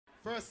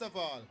First of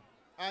all,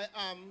 I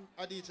am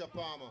Adija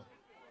Palmer,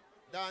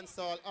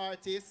 dancehall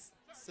artist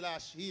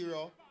slash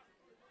hero,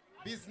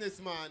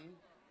 businessman,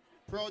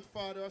 proud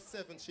father of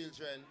 7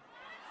 children,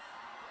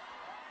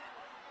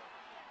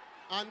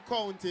 and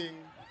counting.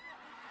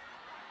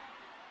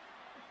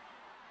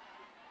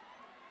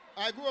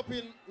 I grew up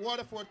in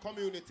Waterford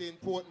community in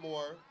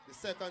Portmore, the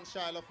second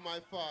child of my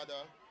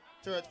father,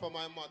 third for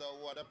my mother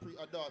who had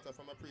a daughter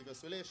from a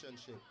previous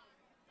relationship.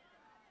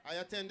 I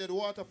attended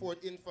Waterford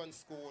Infant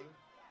School,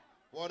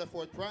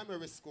 Waterford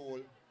Primary School,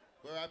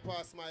 where I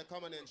passed my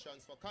common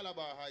entrance for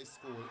Calabar High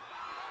School.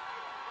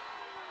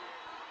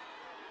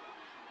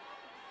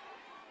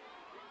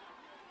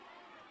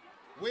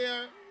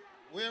 Where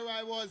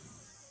I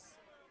was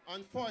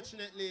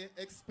unfortunately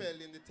expelled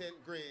in the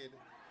 10th grade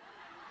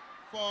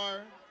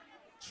for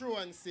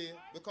truancy,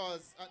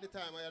 because at the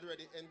time I had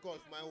already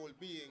engulfed my whole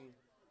being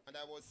and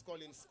I was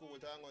calling school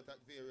to hang out at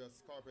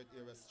various corporate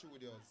area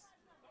studios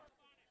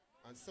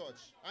and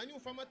such. I knew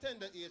from a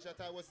tender age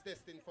that I was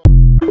destined for